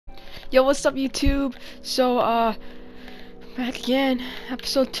Yo, what's up, YouTube? So, back again,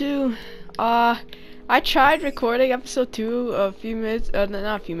 episode 2. I tried recording episode 2 a few minutes,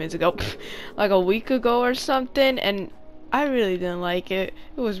 not a few minutes ago, like a week ago or something, and I really didn't like it.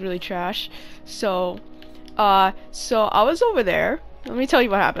 It was really trash. So I was over there. Let me tell you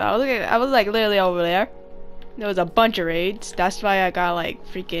what happened. I was like literally over there. There was a bunch of raids. That's why I got like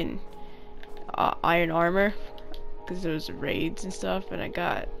freaking iron armor, because there was raids and stuff, and I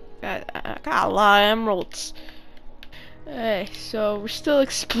got a lot of emeralds. Hey, so we're still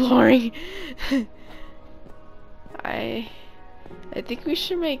exploring. I think we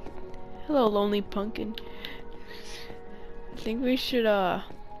should make. Hello, lonely pumpkin. I think we should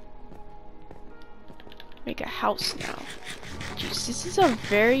make a house now. Jeez, this is a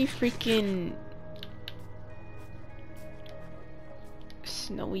very freaking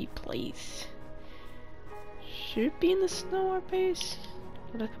snowy place. Should it be in the snow, our base?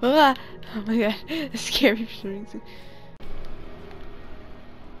 Ah! Oh my god, that scared me for some reason.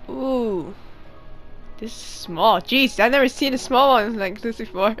 Ooh, this is small. Jeez, I've never seen a small one like this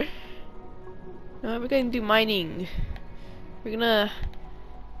before. No, we're gonna do mining. We're gonna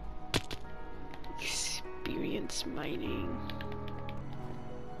experience mining.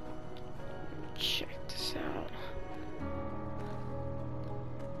 Check this out.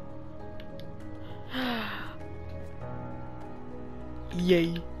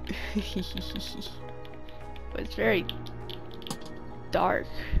 Yay. But it's very dark.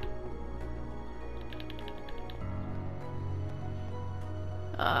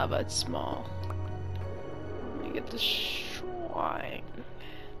 But small. Let me get the shrine.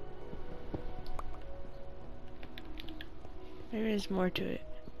 Maybe there's more to it.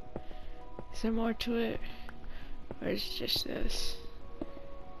 Is there more to it? Or is it just this?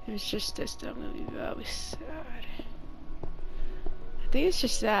 If it's just this, then I'm gonna be very sad. I think it's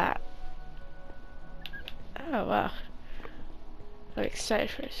just that. Oh wow. I'm excited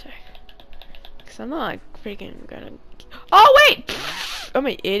for a sec. Cause I'm not like freaking gonna. Oh wait! I'm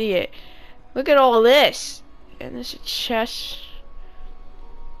an idiot. Look at all this. And there's a chest.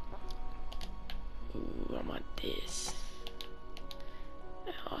 Ooh, I want this.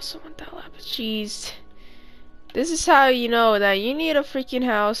 I also want that lapis. Jeez. This is how you know that you need a freaking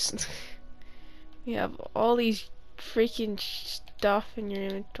house. You have all these freaking stuff in your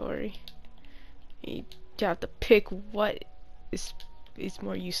inventory. You have to pick what is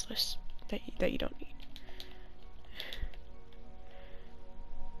more useless that you don't need.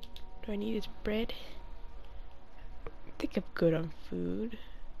 Do I need his bread? I think I'm good on food.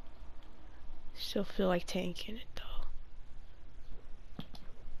 Still feel like tanking it though.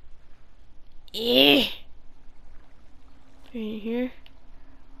 Eh. Any here?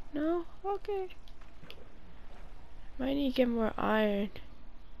 No? Okay. Might need to get more iron.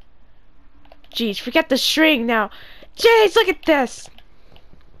 Jeez, forget the string now. Jeez, look at this.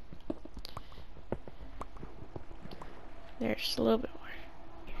 There's a little bit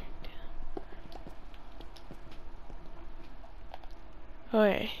more.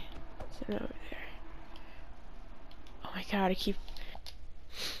 Okay, it's over there. Oh my god, I keep.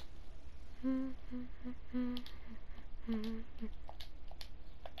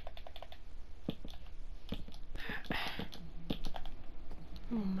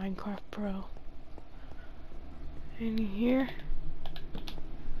 Oh, Minecraft Pro. In here,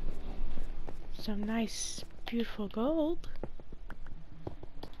 some nice, beautiful gold. I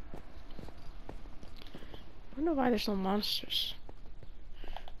wonder why there's no monsters.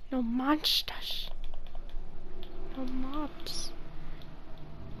 No monsters. No mobs.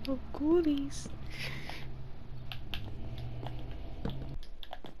 No ghoulies.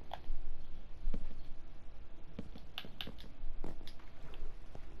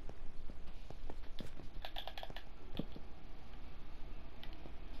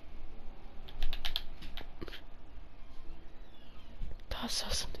 I saw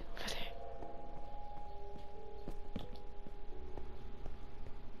something over there.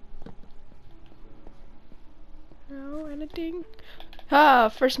 No, anything? Ah,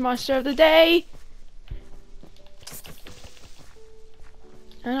 first monster of the day!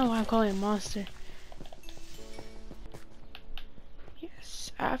 I don't know why I'm calling it a monster.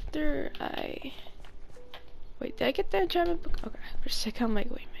 Yes, after I... Wait, did I get the enchantment book? Okay, for a second I'm like,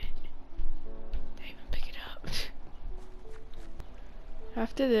 wait a minute. Did I even pick it up?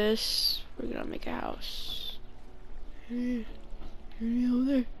 After this, we're gonna make a house. Hey, over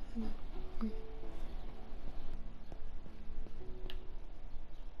there.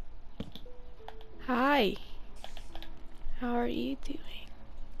 Hi. How are you doing?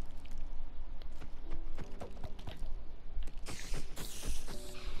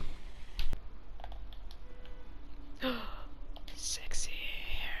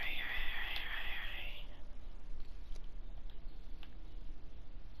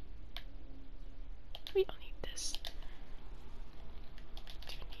 We don't need this.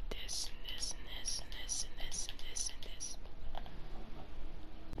 We need this and this and this and this and this and this and this.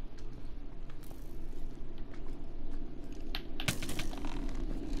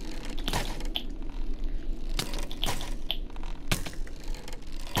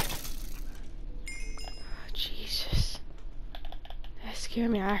 Jesus. That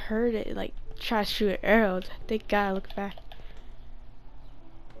scared me. I heard it like try to shoot an arrow. Thank God I looked back.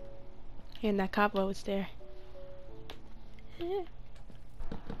 And that capo was there. Oh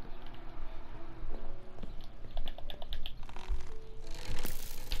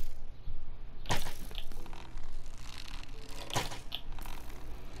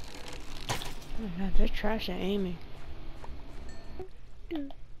my God, they're trash at aiming.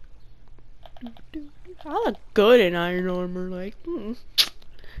 I look good in iron armor, like, look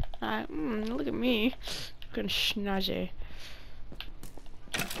at me. Looking snazzy.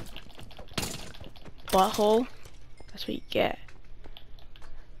 Butthole. That's what you get.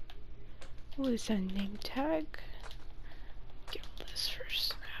 What is that name tag? Get all this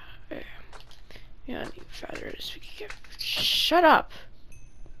first. Yeah, I need feathers. We can get. Shut up!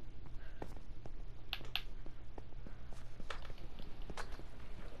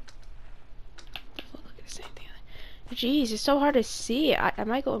 Look at the same thing. Jeez, it's so hard to see.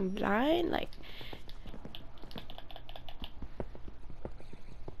 Am I going blind? Like.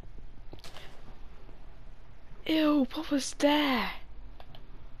 Ew, what was that?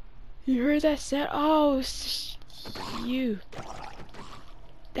 You heard that sound? Oh, it's just you.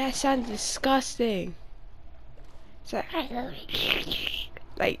 That sounds disgusting. It's like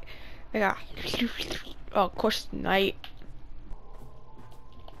oh, of course, night.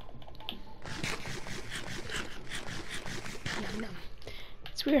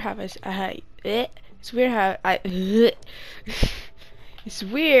 It's weird how it's weird how it's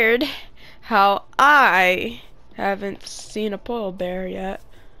weird how I haven't seen a polar bear yet.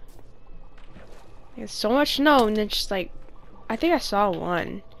 There's so much snow, and then just like, I think I saw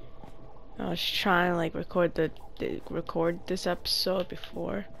one. I was trying to like record this episode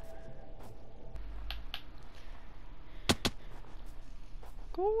before.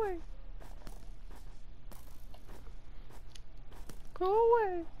 Go away. Go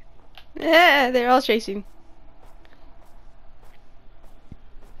away. Yeah, they're all chasing.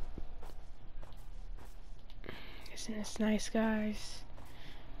 Isn't this nice, guys?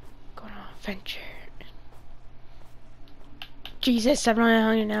 Going on an adventure. Jesus, I'm running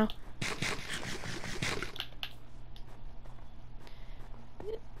hungry now.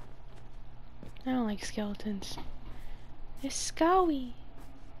 I don't like skeletons. It's Scowy.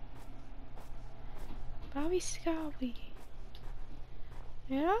 Bobby Scowy.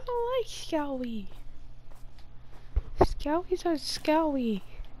 Yeah, I don't like Scowy. Scowies are Scowy.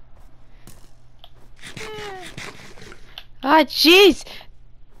 Ah, jeez!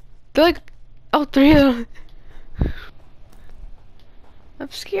 They're like, oh, 3 of them. I'm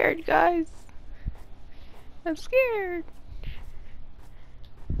scared, guys. I'm scared.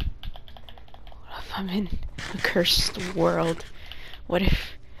 What if I'm in a cursed world? What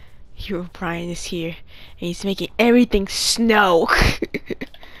if Herobrine is here and he's making everything snow?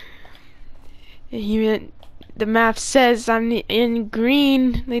 And even the map says I'm in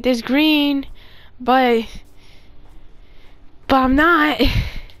green, like there's green, but I'm not.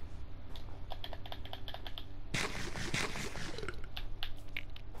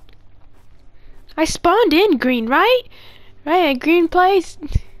 I spawned in green, right? Right, a green place.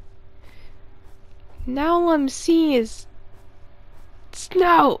 Now all I'm seeing is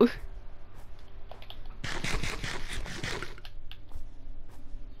snow.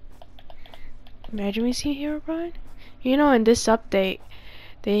 Imagine we see Herobrine. You know, in this update,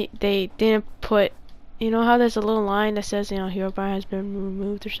 they didn't put. You know how there's a little line that says, you know, Herobrine has been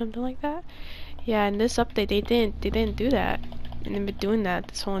removed or something like that. Yeah, in this update they didn't do that, and they've been doing that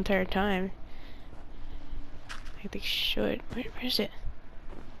this whole entire time. Like they should. Where is it?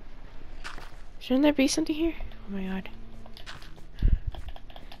 Shouldn't there be something here? Oh my god. You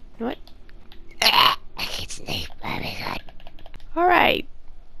know what? I can't sleep. Oh my god. Alright.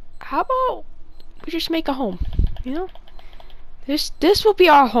 How about we just make a home? You know? This will be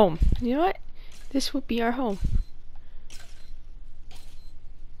our home. You know what? This will be our home.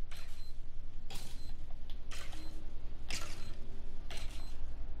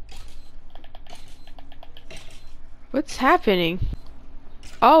 What's happening?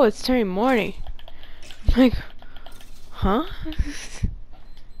 Oh, it's turning morning. Like, huh? It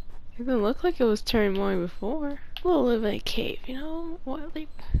didn't look like it was turning morning before. We'll live in a cave, you know? What, like...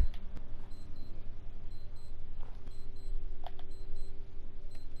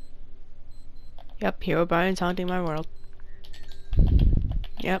 Yep, Herobrine's haunting my world.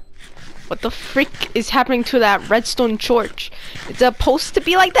 Yep. What the frick is happening to that redstone torch? Is it supposed to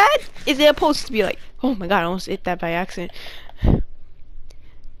be like that? Is it supposed to be like... Oh my god, I almost hit that by accident.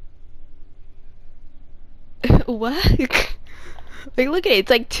 What? Like, look at it. It's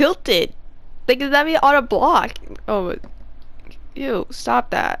like tilted. Like, does that mean on a block? Oh, ew, stop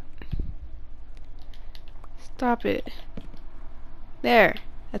that. Stop it. There.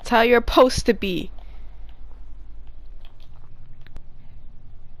 That's how you're supposed to be.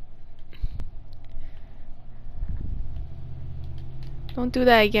 Don't do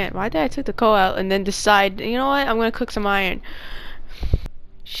that again. Why did I take the coal out and then decide, you know what, I'm gonna cook some iron?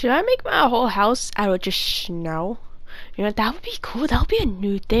 Should I make my whole house out of just snow? You know, that would be cool. That would be a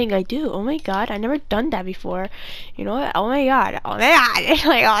new thing I do. Oh my god, I never done that before. You know what? Oh my god. Oh my god.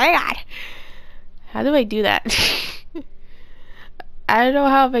 Like, oh my god. How do I do that? I don't know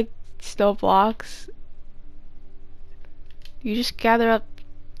how to make snow blocks. You just gather up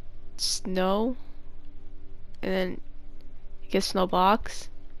snow and then you get snow blocks.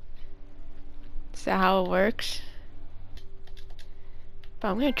 Is that how it works? But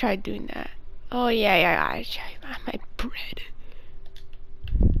I'm gonna try doing that. Oh yeah, I try my bread.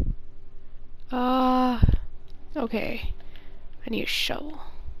 Okay. I need a shovel.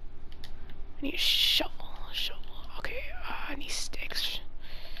 I need a shovel. Okay, I need sticks.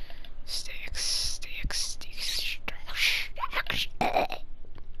 Sticks.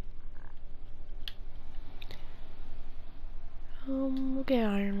 We'll get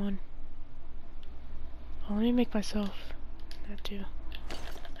iron one. Oh, let me make myself that too.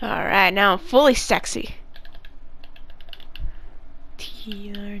 Alright, now I'm fully sexy.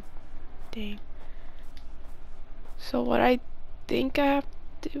 Thing. So what I think I have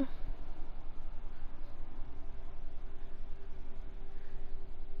to do.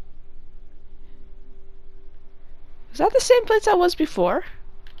 Is that the same place I was before?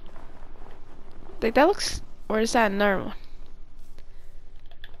 Like that looks, or is that another one?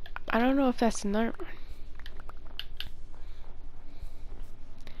 I don't know if that's another one.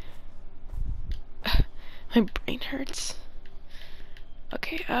 My brain hurts.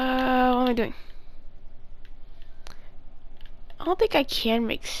 Okay, what am I doing? I don't think I can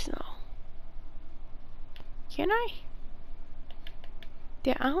make snow. Can I?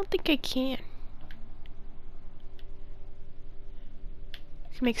 Yeah, I don't think I can.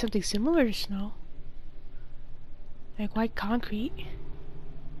 I can make something similar to snow. Like white concrete.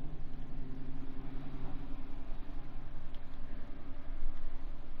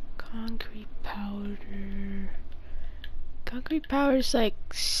 Concrete powder. Concrete powder is like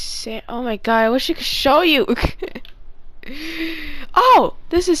sand. Oh my god, I wish I could show you. Oh,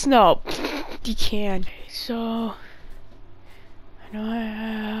 this is snow. You can. So I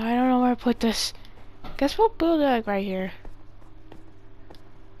don't know where to put this. Guess we'll build it like right here.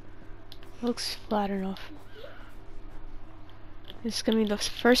 Looks flat enough. This is gonna be the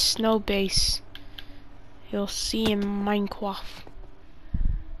first snow base you'll see in Minecraft.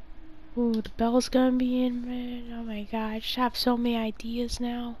 Ooh, the bell's gonna be in red. Oh my god, I just have so many ideas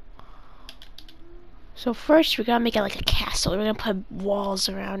now. So first we're gonna make it like a castle. We're gonna put walls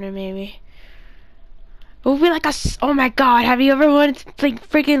around it maybe. It would be like a, oh my god, have you ever wanted to like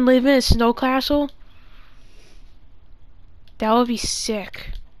freaking live in a snow castle? That would be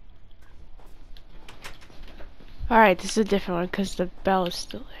sick. Alright, this is a different one because the bell is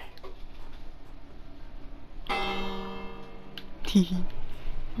still there.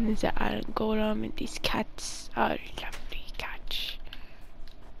 And there's an iron golem and these cats are lovely cats.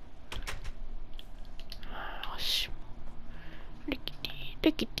 Oh, look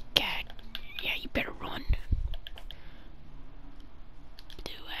at the cat. Yeah, you better run.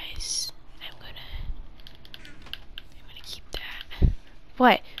 Otherwise, I'm gonna keep that.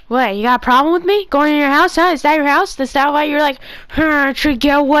 What? What? You got a problem with me going in your house? Huh? Is that your house? Is that why you're like, trying to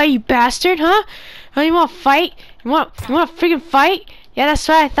get away, you bastard? Huh? Oh, you want to fight? You want to freaking fight? Yeah, that's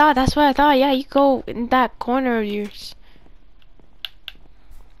what I thought. That's what I thought. Yeah, you go in that corner of yours.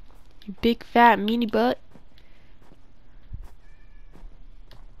 You big fat meanie butt.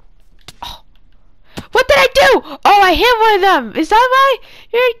 Oh. What did I do? Oh, I hit one of them. Is that why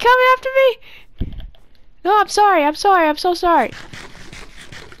you're coming after me? No, I'm sorry. I'm sorry. I'm so sorry.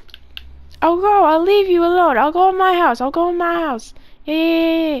 I'll go. I'll leave you alone. I'll go in my house. I'll go in my house.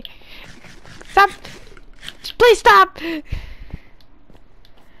 Yeah. Stop. Please stop.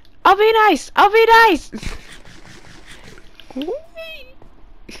 I'll be nice. I'll be nice.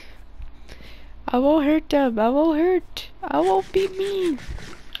 I won't hurt them. I won't hurt. I won't be mean.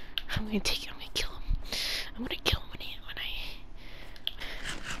 I'm gonna take it. I'm gonna kill him. I'm gonna kill him when I.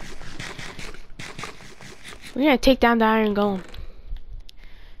 We're gonna take down the iron golem.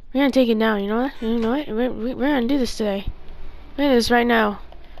 We're gonna take it down. You know what? You know what? We're gonna do this today. We're gonna do this right now.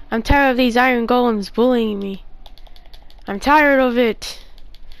 I'm tired of these iron golems bullying me. I'm tired of it.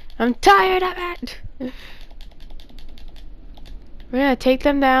 I'm tired of it. We're gonna take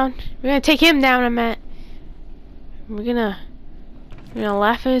them down. We're gonna take him down, I meant. We're gonna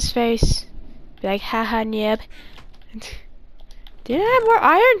laugh in his face. Be like, haha, Neb. Didn't I have more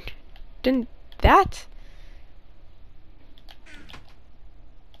iron than that?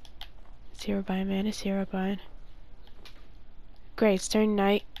 It's Herobrine, man. It's Herobrine. Great, it's turning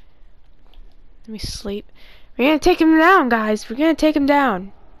night. Let me sleep. We're gonna take him down, guys. We're gonna take him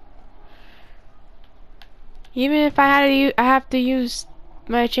down. Even if I had to I have to use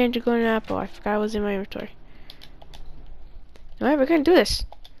my enchanted golden apple. I forgot it was in my inventory. Alright, we're gonna do this.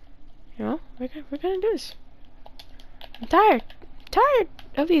 You know, we're gonna do this. I'm tired. I'm tired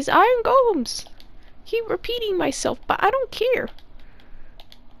of these iron golems. Keep repeating myself, but I don't care.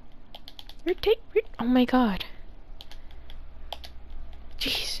 Oh my god.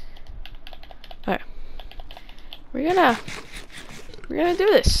 Jeez. Alright. We're gonna do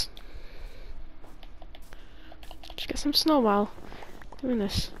this. Just get some snow while doing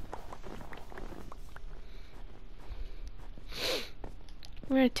this.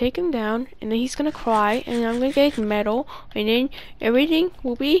 We're gonna take him down, and then he's gonna cry, and I'm gonna get metal, and then everything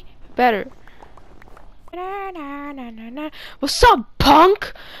will be better. What's up,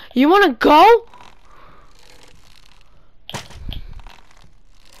 punk? You wanna go?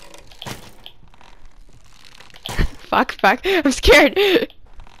 Fuck, I'm scared.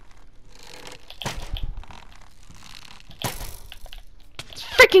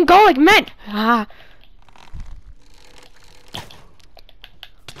 Freaking go like men. Ah.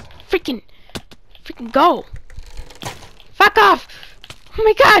 Freaking go. Fuck off. Oh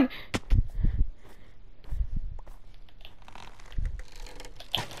my god.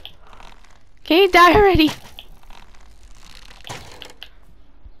 Can you die already?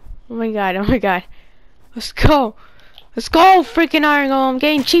 Oh my god. Let's go, freaking iron golem. I'm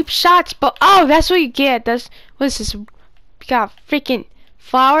getting cheap shots, but oh, that's what you get. What is this? We got freaking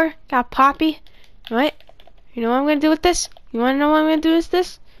flour, got poppy. What? You know what I'm gonna do with this? You wanna know what I'm gonna do with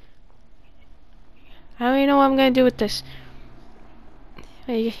this? I don't even know what I'm gonna do with this.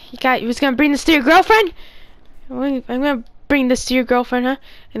 Hey, you was gonna bring this to your girlfriend? I'm gonna bring this to your girlfriend, huh?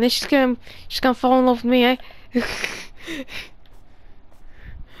 And then she's gonna fall in love with me, eh?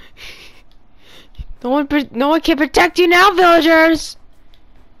 No one can protect you now, villagers.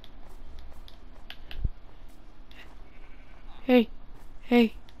 Hey, are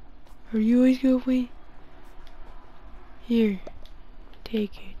you always going? Here,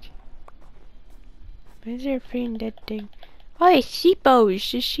 take it. Where's your friend, that thing? Oh, it's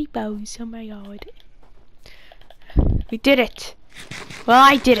sheepos, oh my god. We did it. Well,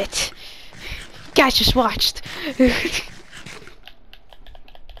 I did it. You guys just watched. That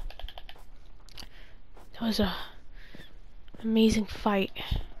was a amazing fight.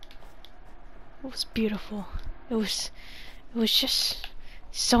 It was beautiful. It was just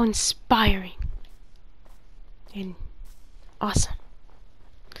so inspiring and awesome.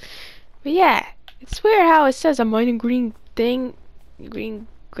 But yeah, it's weird how it says I'm mining green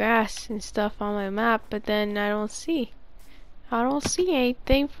grass and stuff on my map, but then I don't see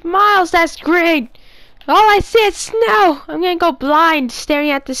anything for miles that's green. All I see is snow. I'm gonna go blind staring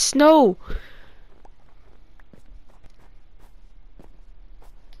at the snow.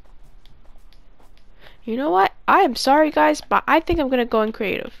 You know what? I am sorry, guys, but I think I'm gonna go in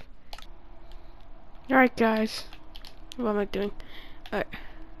creative. Alright, guys. What am I doing? Alright.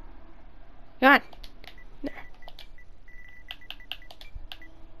 Come on. There.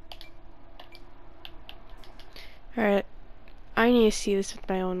 Alright. I need to see this with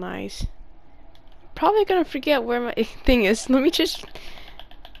my own eyes. Probably gonna forget where my thing is. Let me just...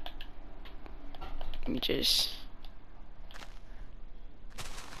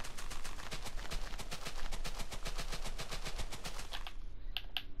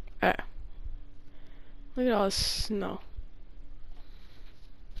 Look at all this snow.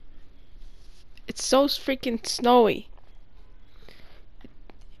 It's so freaking snowy.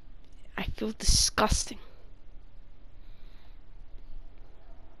 I feel disgusting.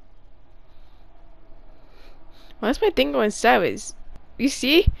 Why is my thing going sideways? You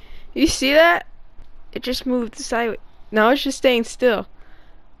see? You see that? It just moved sideways. Now it's just staying still.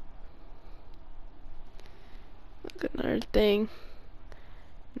 Look at another thing.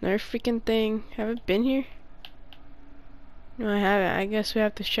 Another freaking thing. Haven't been here? No, I haven't. I guess we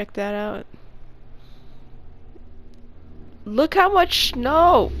have to check that out. Look how much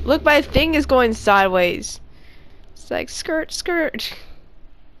snow! Look, my thing is going sideways. like skirt, skirt.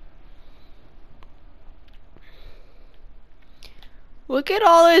 Look at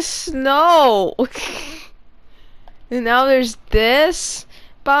all this snow. And now there's this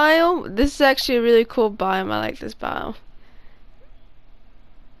biome. This is actually a really cool biome. I like this biome.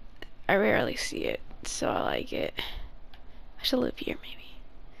 I rarely see it, so I like it. I should live here, maybe.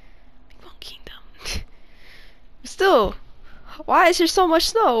 Like Moon Kingdom. Still, why is there so much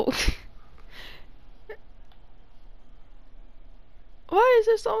snow? Why is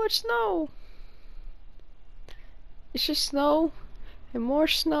there so much snow? It's just snow and more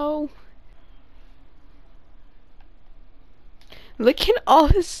snow. Look at all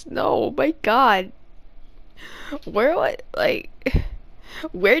this snow. Oh my god. Where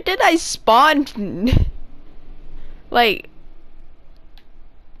did I spawn? Like,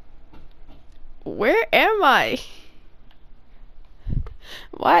 where am I?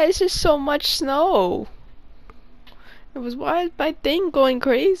 Why is there so much snow? Why is my thing going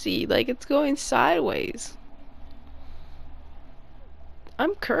crazy? Like, it's going sideways.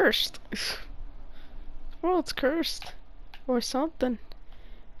 I'm cursed. The world's cursed. Or something.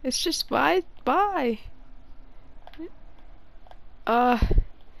 It's just bye. Well,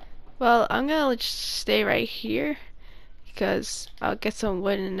 I'm gonna just stay right here because I'll get some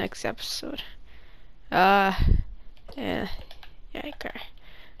wood in the next episode. Yeah, okay.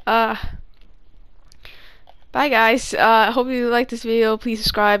 Bye guys. Hope you liked this video. Please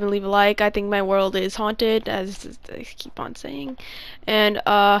subscribe and leave a like. I think my world is haunted, as I keep on saying. And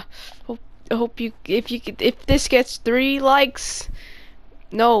hope you if this gets 3 likes.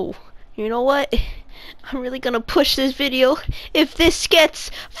 No, you know what? I'm really gonna push this video. If this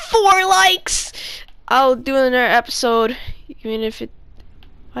gets 4 likes, I'll do another episode. Even if it.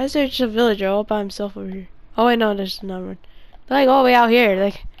 Why is there just a villager all by himself over here? Oh wait, no, there's another one. They're like all the way out here.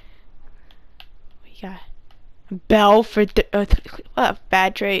 Like, what you got? A bell for what a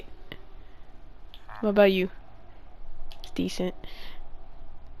bad trait. What about you? It's decent.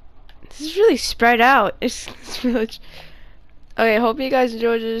 This is really spread out. It's village. Okay, hope you guys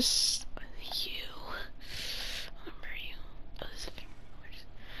enjoyed this.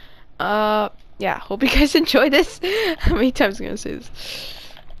 Yeah, hope you guys enjoyed this. How many times am I gonna say this?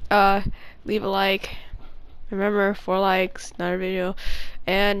 Leave a like. Remember, 4 likes, another video,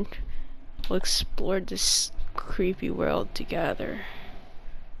 and we'll explore this creepy world together.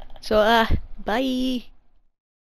 So, bye.